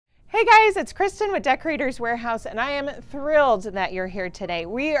Hey guys, it's Kristin with Decorators Warehouse, and I am thrilled that you're here today.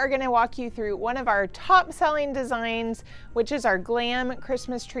 We are going to walk you through one of our top selling designs, which is our Glam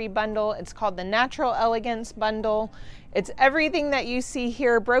Christmas tree bundle. It's called the Natural Elegance bundle. It's everything that you see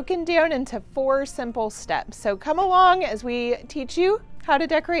here broken down into 4 simple steps. So come along as we teach you how to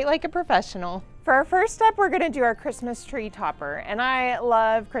decorate like a professional. For our first step, we're going to do our Christmas tree topper, and I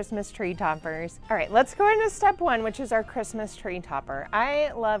love Christmas tree toppers. All right, let's go into step 1, which is our Christmas tree topper.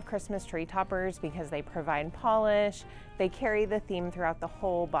 I love Christmas tree toppers because they provide polish, they carry the theme throughout the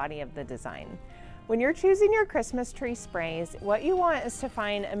whole body of the design. When you're choosing your Christmas tree sprays, what you want is to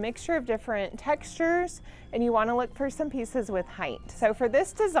find a mixture of different textures, and you want to look for some pieces with height. So for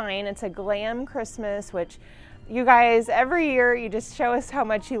this design, it's a Glam Christmas, which you guys, every year you just show us how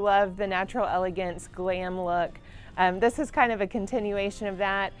much you love the Natural Elegance Glam look. This is kind of a continuation of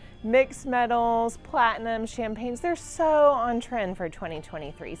that. Mixed metals, platinum, champagnes, they're so on trend for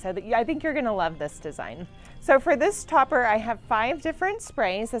 2023. So I think you're gonna love this design. So for this topper, I have 5 different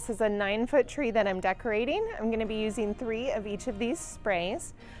sprays. This is a 9-foot tree that I'm decorating. I'm gonna be using 3 of each of these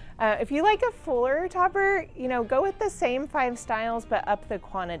sprays. If you like a fuller topper, go with the same 5 styles, but up the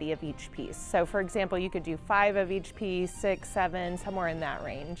quantity of each piece. So for example, you could do 5 of each piece, 6, 7, somewhere in that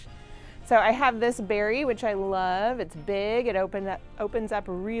range. So I have this berry, which I love. It's big, it opens up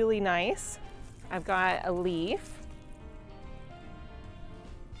really nice. I've got a leaf.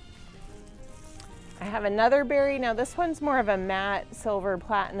 I have another berry. Now this one's more of a matte silver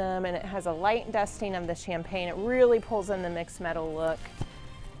platinum, and it has a light dusting of the champagne. It really pulls in the mixed metal look.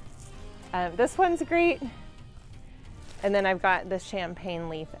 This one's great. And then I've got the champagne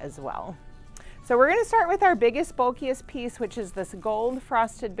leaf as well. So we're gonna start with our biggest, bulkiest piece, which is this gold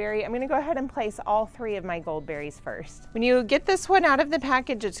frosted berry. I'm gonna go ahead and place all 3 of my gold berries first. When you get this one out of the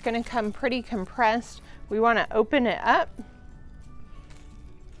package, it's gonna come pretty compressed. We wanna open it up.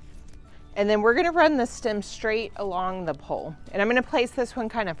 And then we're gonna run the stem straight along the pole. And I'm gonna place this one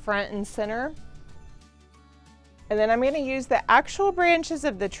kind of front and center. And then I'm going to use the actual branches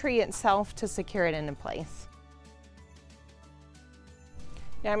of the tree itself to secure it into place.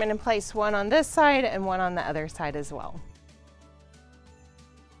 Now I'm going to place one on this side and one on the other side as well.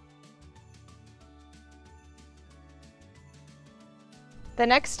 The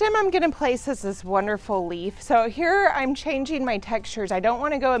next stem I'm going to place is this wonderful leaf. So here I'm changing my textures. I don't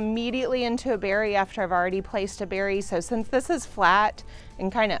want to go immediately into a berry after I've already placed a berry. So since this is flat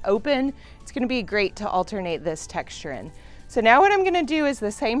and kind of open, it's going to be great to alternate this texture in. So now what I'm going to do is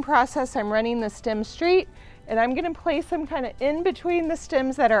the same process. I'm running the stem straight, and I'm going to place them kind of in between the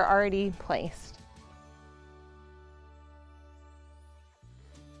stems that are already placed.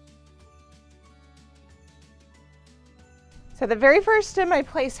 So the very first stem I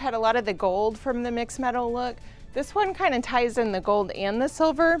placed had a lot of the gold from the mixed metal look. This one kind of ties in the gold and the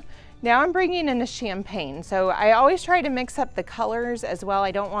silver. Now I'm bringing in the champagne. So I always try to mix up the colors as well.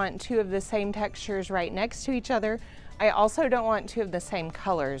 I don't want 2 of the same textures right next to each other. I also don't want 2 of the same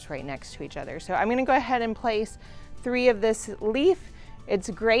colors right next to each other. So I'm gonna go ahead and place 3 of this leaf.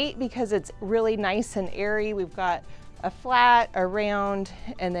 It's great because it's really nice and airy. We've got a flat, a round,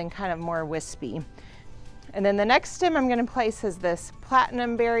 and then kind of more wispy. And then the next stem I'm going to place is this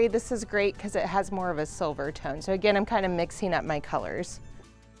platinum berry. This is great because it has more of a silver tone. So again, I'm kind of mixing up my colors.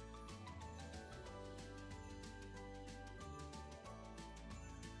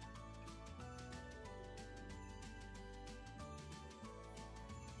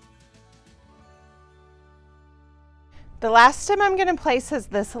 The last stem I'm going to place is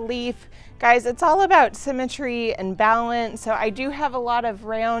this leaf. Guys, it's all about symmetry and balance. So I do have a lot of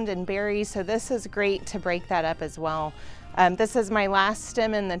round and berries, so this is great to break that up as well. This is my last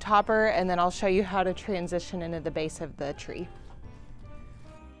stem in the topper, and then I'll show you how to transition into the base of the tree.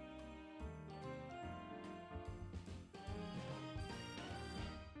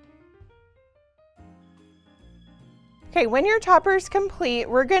 Okay, when your topper is complete,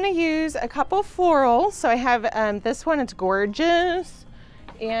 we're going to use a couple florals. So I have this one, it's gorgeous,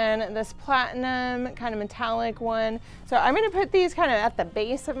 and this platinum kind of metallic one. So I'm going to put these kind of at the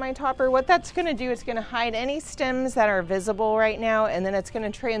base of my topper. What that's going to do is going to hide any stems that are visible right now, and then it's going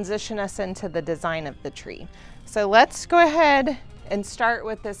to transition us into the design of the tree. So let's go ahead and start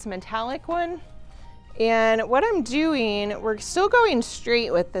with this metallic one. And what I'm doing, we're still going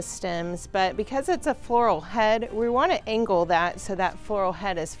straight with the stems, but because it's a floral head, we want to angle that so that floral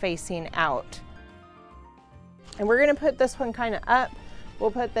head is facing out. And we're going to put this one kind of up. We'll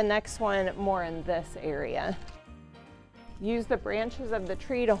put the next one more in this area. Use the branches of the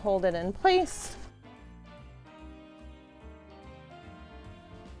tree to hold it in place.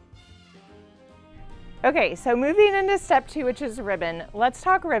 Okay, so moving into step 2, which is ribbon. Let's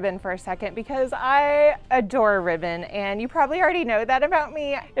talk ribbon for a second because I adore ribbon, and you probably already know that about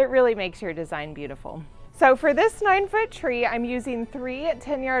me. It really makes your design beautiful. So for this 9-foot tree, I'm using 3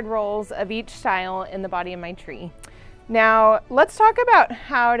 10-yard rolls of each style in the body of my tree. Now, let's talk about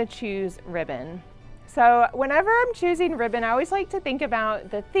how to choose ribbon. So whenever I'm choosing ribbon, I always like to think about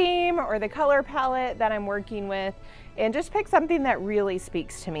the theme or the color palette that I'm working with and just pick something that really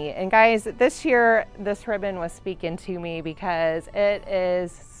speaks to me. And guys, this year, this ribbon was speaking to me because it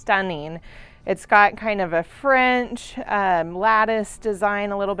is stunning. It's got kind of a French lattice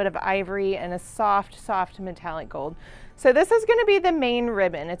design, a little bit of ivory, and a soft, soft metallic gold. So this is gonna be the main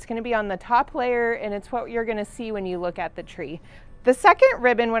ribbon. It's gonna be on the top layer, and it's what you're gonna see when you look at the tree. The second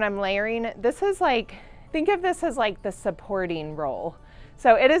ribbon, when I'm layering, this is like, think of this as like the supporting roll.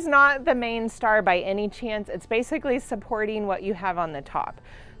 So it is not the main star by any chance. It's basically supporting what you have on the top.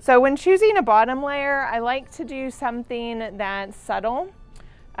 So when choosing a bottom layer, I like to do something that's subtle.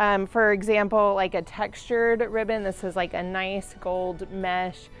 For example, like a textured ribbon. This is like a nice gold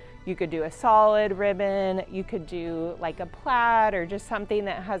mesh. You could do a solid ribbon. You could do like a plaid or just something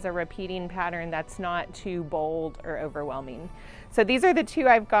that has a repeating pattern that's not too bold or overwhelming. So these are the 2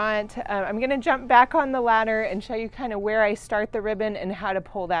 I've got. I'm gonna jump back on the ladder and show you kind of where I start the ribbon and how to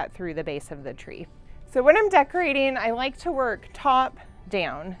pull that through the base of the tree. So when I'm decorating, I like to work top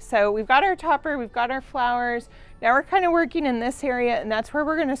down. So we've got our topper, we've got our flowers. Now we're kind of working in this area, and that's where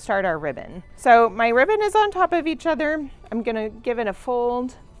we're gonna start our ribbon. So my ribbon is on top of each other. I'm gonna give it a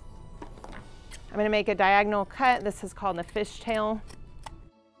fold. I'm gonna make a diagonal cut. This is called a fishtail.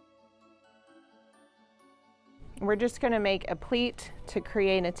 We're just gonna make a pleat to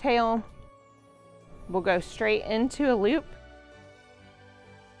create a tail. We'll go straight into a loop.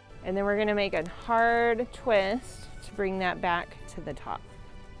 And then we're gonna make a hard twist to bring that back to the top.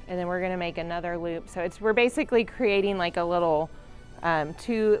 And then we're gonna make another loop. So we're basically creating like a little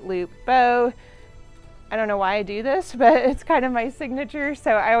 2-loop bow. I don't know why I do this, but it's kind of my signature.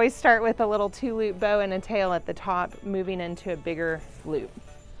 So I always start with a little 2-loop bow and a tail at the top, moving into a bigger loop.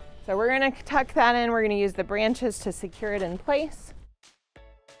 So we're gonna tuck that in. We're gonna use the branches to secure it in place.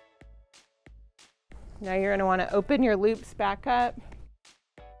 Now you're gonna wanna open your loops back up.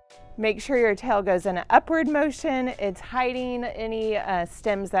 Make sure your tail goes in an upward motion. It's hiding any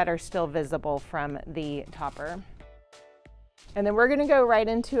stems that are still visible from the topper. And then we're gonna go right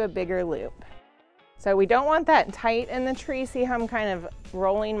into a bigger loop. So we don't want that tight in the tree. See how I'm kind of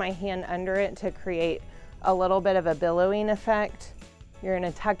rolling my hand under it to create a little bit of a billowing effect. You're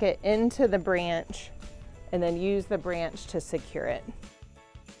gonna tuck it into the branch and then use the branch to secure it.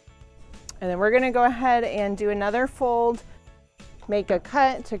 And then we're gonna go ahead and do another fold, make a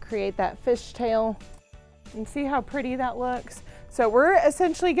cut to create that fishtail, and see how pretty that looks. So we're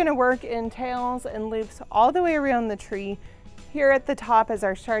essentially gonna work in tails and loops all the way around the tree. Here at the top is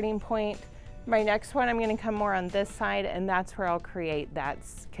our starting point. My next one, I'm gonna come more on this side, and that's where I'll create that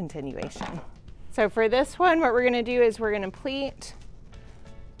continuation. So for this one, what we're gonna do is we're gonna pleat.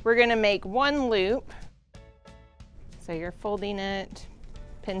 We're gonna make 1 loop. So you're folding it,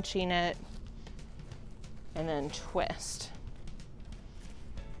 pinching it, and then twist.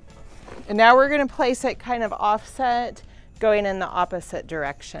 And now we're gonna place it kind of offset, going in the opposite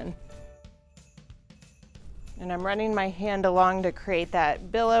direction. And I'm running my hand along to create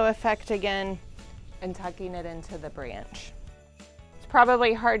that billow effect again and tucking it into the branch. It's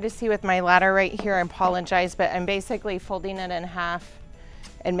probably hard to see with my ladder right here, I apologize, but I'm basically folding it in half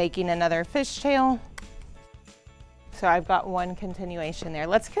and making another fishtail. So I've got 1 continuation there.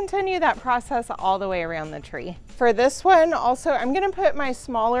 Let's continue that process all the way around the tree. For this one, also, I'm gonna put my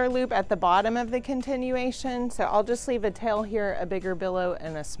smaller loop at the bottom of the continuation. So I'll just leave a tail here, a bigger billow,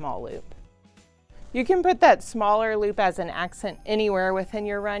 and a small loop. You can put that smaller loop as an accent anywhere within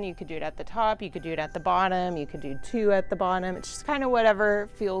your run. You could do it at the top, you could do it at the bottom, you could do 2 at the bottom. It's just kind of whatever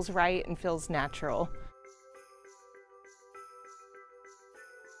feels right and feels natural.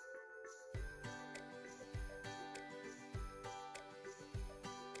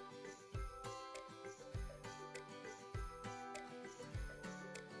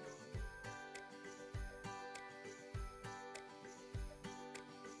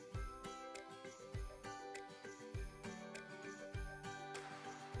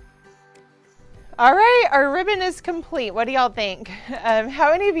 All right, our ribbon is complete. What do y'all think?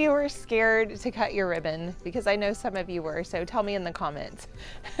 How many of you were scared to cut your ribbon? Because I know some of you were, so tell me in the comments.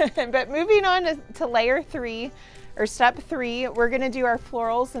 But moving on to layer 3, or step 3, we're gonna do our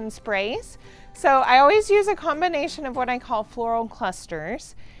florals and sprays. So I always use a combination of what I call floral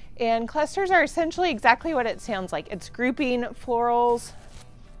clusters. And clusters are essentially exactly what it sounds like. It's grouping florals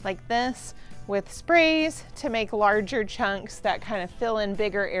like this with sprays to make larger chunks that kind of fill in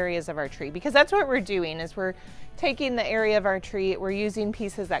bigger areas of our tree, because that's what we're doing, is we're taking the area of our tree, we're using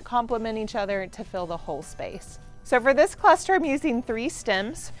pieces that complement each other to fill the whole space. So for this cluster, I'm using 3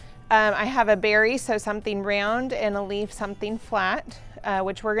 stems. I have a berry, so something round, and a leaf, something flat,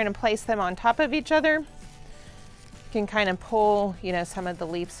 which we're gonna place them on top of each other. You can kind of pull, you know, some of the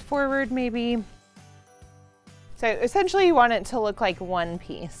leaves forward maybe. So essentially you want it to look like one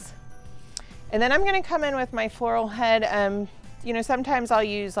piece. And then I'm gonna come in with my floral head. You know, sometimes I'll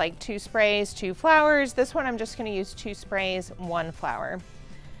use like 2 sprays, 2 flowers. This one I'm just gonna use 2 sprays, 1 flower.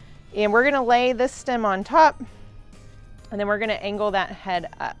 And we're gonna lay this stem on top, and then we're gonna angle that head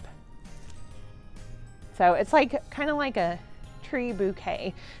up. So it's like kind of like a tree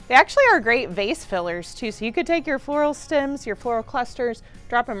bouquet. They actually are great vase fillers too. So you could take your floral stems, your floral clusters,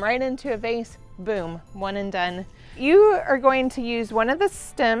 drop them right into a vase, boom, one and done. You are going to use one of the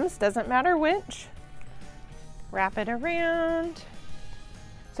stems, doesn't matter which. Wrap it around.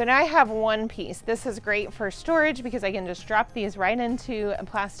 So now I have one piece. This is great for storage because I can just drop these right into a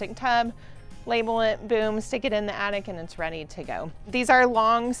plastic tub, label it, boom, stick it in the attic, and it's ready to go. These are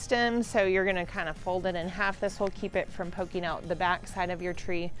long stems, so you're gonna kind of fold it in half. This will keep it from poking out the back side of your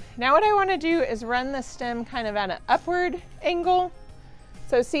tree. Now what I wanna do is run the stem kind of at an upward angle.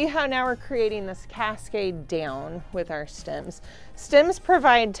 So see how now we're creating this cascade down with our stems. Stems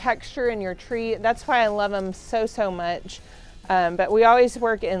provide texture in your tree. That's why I love them so, so much. But we always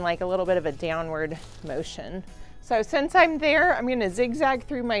work in like a little bit of a downward motion. So since I'm there, I'm gonna zigzag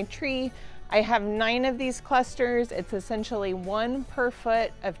through my tree. I have 9 of these clusters. It's essentially 1 per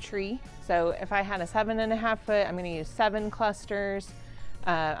foot of tree. So if I had a 7.5 foot, I'm gonna use 7 clusters.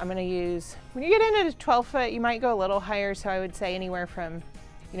 I'm gonna use, when you get into 12 foot, you might go a little higher. So I would say anywhere from,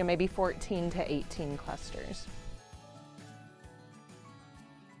 you know, maybe 14 to 18 clusters.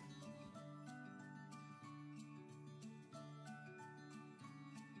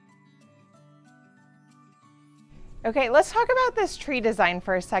 Okay, let's talk about this tree design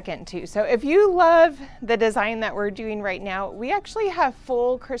for a second too. So if you love the design that we're doing right now, we actually have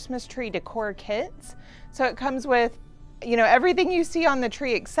full Christmas tree decor kits. So it comes with, you know, everything you see on the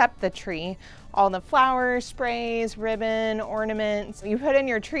tree except the tree. All the flowers, sprays, ribbon, ornaments. You put in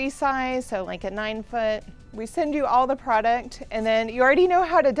your tree size, so like a 9 foot. We send you all the product, and then you already know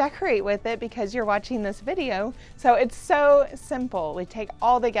how to decorate with it because you're watching this video. So it's so simple. We take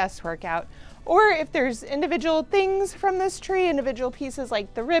all the guesswork out. Or if there's individual things from this tree, individual pieces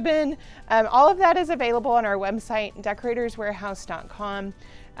like the ribbon, all of that is available on our website, decoratorswarehouse.com,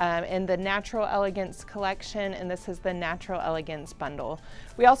 in the Natural Elegance collection, and this is the Natural Elegance bundle.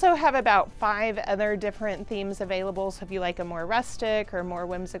 We also have about 5 other different themes available, so if you like a more rustic or more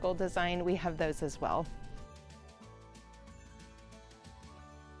whimsical design, we have those as well.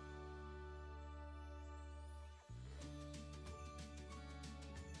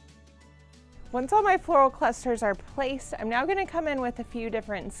 Once all my floral clusters are placed, I'm now gonna come in with a few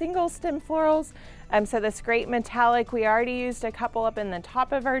different single stem florals. So this great metallic, we already used a couple up in the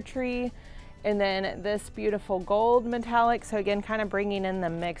top of our tree. And then this beautiful gold metallic. So again, kind of bringing in the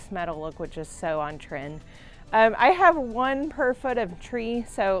mixed metal look, which is so on trend. I have 1 per foot of tree.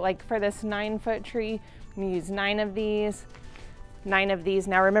 So like for this 9 foot tree, I'm gonna use 9 of these. 9 of these.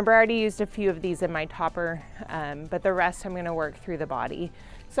 Now remember, I already used a few of these in my topper, but the rest I'm gonna work through the body.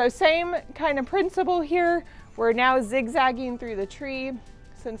 So same kind of principle here. We're now zigzagging through the tree.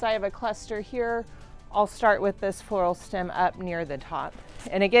 Since I have a cluster here, I'll start with this floral stem up near the top.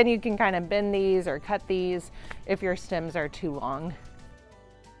 And again, you can kind of bend these or cut these if your stems are too long.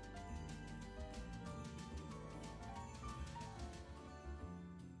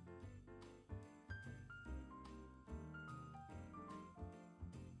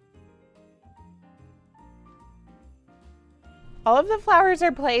 All of the flowers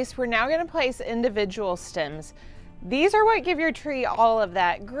are placed. We're now going to place individual stems. These are what give your tree all of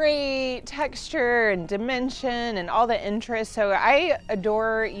that great texture and dimension and all the interest. So I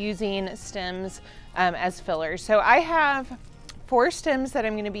adore using stems as fillers. So I have 4 stems that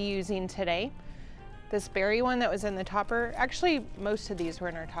I'm going to be using today. This berry one that was in the topper, actually most of these were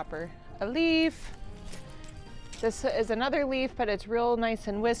in our topper. A leaf. This is another leaf, but it's real nice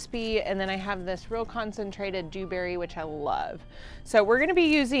and wispy. And then I have this real concentrated dewberry, which I love. So we're gonna be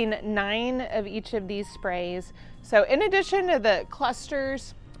using 9 of each of these sprays. So in addition to the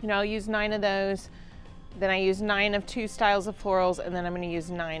clusters, you know, I'll use 9 of those. Then I use 9 of 2 styles of florals, and then I'm gonna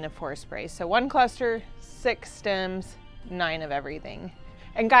use 9 of 4 sprays. So 1 cluster, 6 stems, 9 of everything.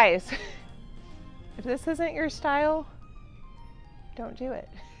 And guys, if this isn't your style, don't do it.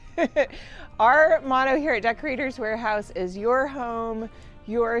 Our motto here at Decorators Warehouse is your home,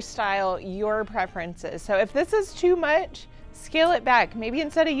 your style, your preferences. So if this is too much, scale it back. Maybe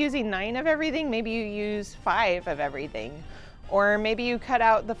instead of using 9 of everything, maybe you use 5 of everything. Or maybe you cut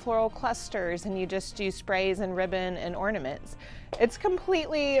out the floral clusters and you just do sprays and ribbon and ornaments. It's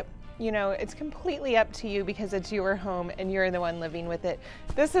completely, you know, it's completely up to you because it's your home and you're the one living with it.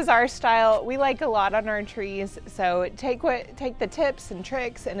 This is our style. We like a lot on our trees, so take the tips and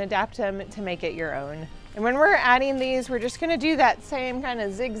tricks and adapt them to make it your own. And when we're adding these, we're just gonna do that same kind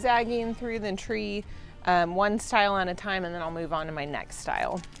of zigzagging through the tree, one style at a time, and then I'll move on to my next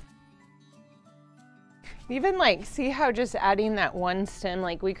style. Even like, see how just adding that one stem,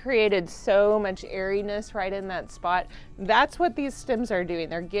 like we created so much airiness right in that spot. That's what these stems are doing.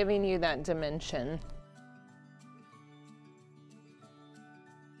 They're giving you that dimension.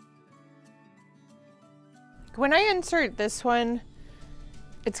 When I insert this one,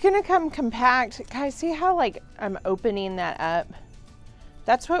 it's gonna come compact. Guys, see how like I'm opening that up?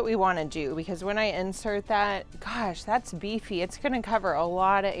 That's what we wanna do, because when I insert that, gosh, that's beefy. It's gonna cover a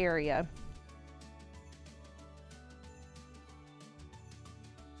lot of area.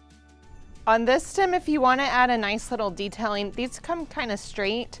 On this stem, if you want to add a nice little detailing, these come kind of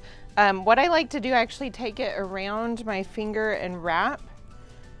straight. What I like to do, actually take it around my finger and wrap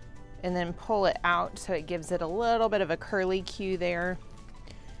and then pull it out so it gives it a little bit of a curly cue there.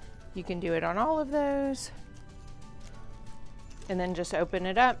 You can do it on all of those and then just open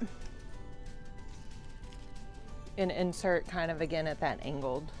it up and insert kind of again at that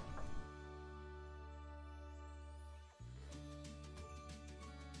angled.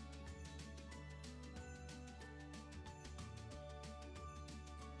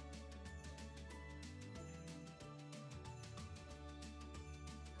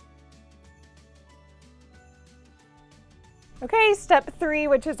 Okay, step 3,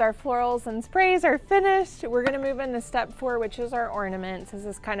 which is our florals and sprays, are finished. We're gonna move into step 4, which is our ornaments. This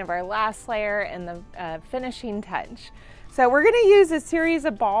is kind of our last layer and the finishing touch. So we're gonna use a series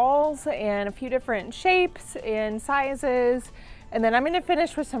of balls and a few different shapes and sizes. And then I'm gonna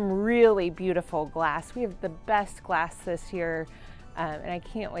finish with some really beautiful glass. We have the best glass this year. And I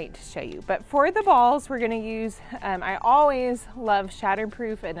can't wait to show you. But for the balls, we're gonna use, I always love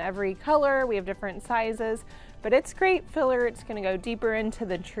shatterproof in every color. We have different sizes, but it's great filler. It's gonna go deeper into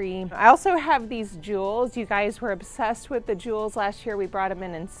the tree. I also have these jewels. You guys were obsessed with the jewels last year. We brought them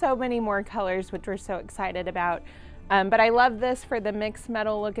in so many more colors, which we're so excited about. But I love this for the mixed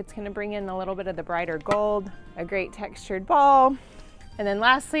metal look. It's gonna bring in a little bit of the brighter gold, a great textured ball. And then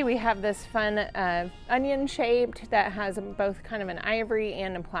lastly, we have this fun onion shaped that has both kind of an ivory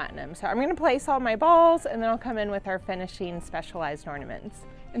and a platinum. So I'm gonna place all my balls and then I'll come in with our finishing specialized ornaments.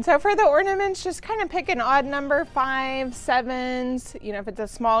 And so for the ornaments, just kind of pick an odd number, 5, 7s, you know, if it's a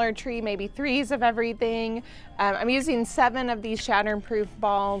smaller tree, maybe 3s of everything. I'm using 7 of these shatterproof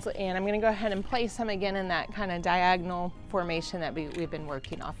balls, and I'm gonna go ahead and place them again in that kind of diagonal formation that we've been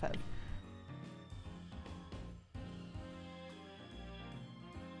working off of.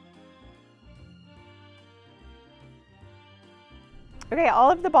 Okay,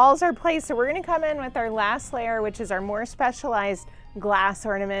 all of the balls are placed, so we're gonna come in with our last layer, which is our more specialized glass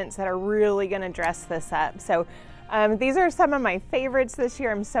ornaments that are really gonna dress this up. So these are some of my favorites this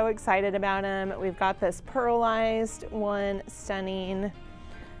year. I'm so excited about them. We've got this pearlized one, stunning.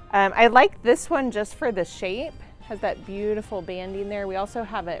 I like this one just for the shape. Has that beautiful banding there. We also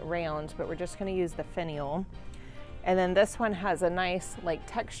have it round, but we're just gonna use the finial. And then this one has a nice like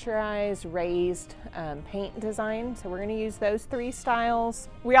texturized raised paint design. So we're gonna use those 3 styles.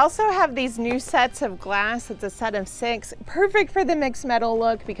 We also have these new sets of glass. It's a set of 6, perfect for the mixed metal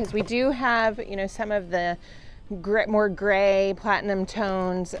look because we do have, you know, some of the more gray platinum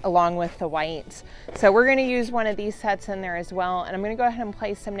tones along with the whites. So we're gonna use one of these sets in there as well. And I'm gonna go ahead and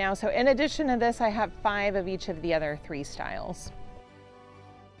place them now. So in addition to this, I have 5 of each of the other 3 styles.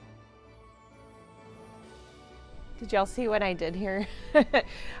 Did y'all see what I did here?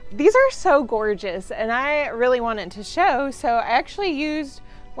 These are so gorgeous and I really wanted to show. So I actually used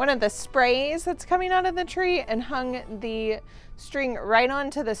one of the sprays that's coming out of the tree and hung the string right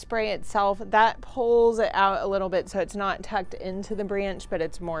onto the spray itself. That pulls it out a little bit so it's not tucked into the branch, but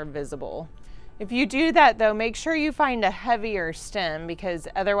it's more visible. If you do that though, make sure you find a heavier stem because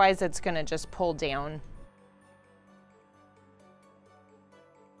otherwise it's gonna just pull down.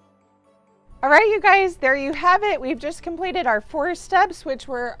 All right, you guys, there you have it. We've just completed our 4 steps, which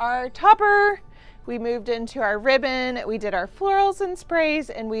were our topper. We moved into our ribbon, we did our florals and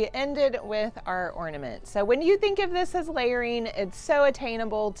sprays, and we ended with our ornament. So when you think of this as layering, it's so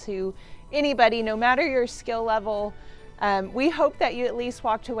attainable to anybody, no matter your skill level. We hope that you at least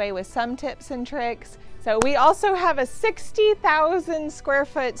walked away with some tips and tricks. So we also have a 60,000 square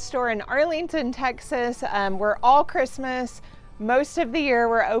foot store in Arlington, Texas. We're all Christmas. Most of the year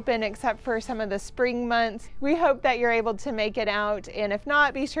we're open except for some of the spring months. We hope that you're able to make it out, and if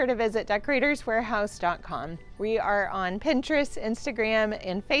not, be sure to visit decoratorswarehouse.com. We are on Pinterest, Instagram,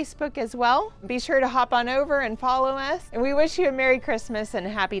 and Facebook as well. Be sure to hop on over and follow us, and we wish you a Merry Christmas and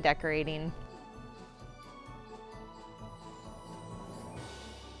happy decorating.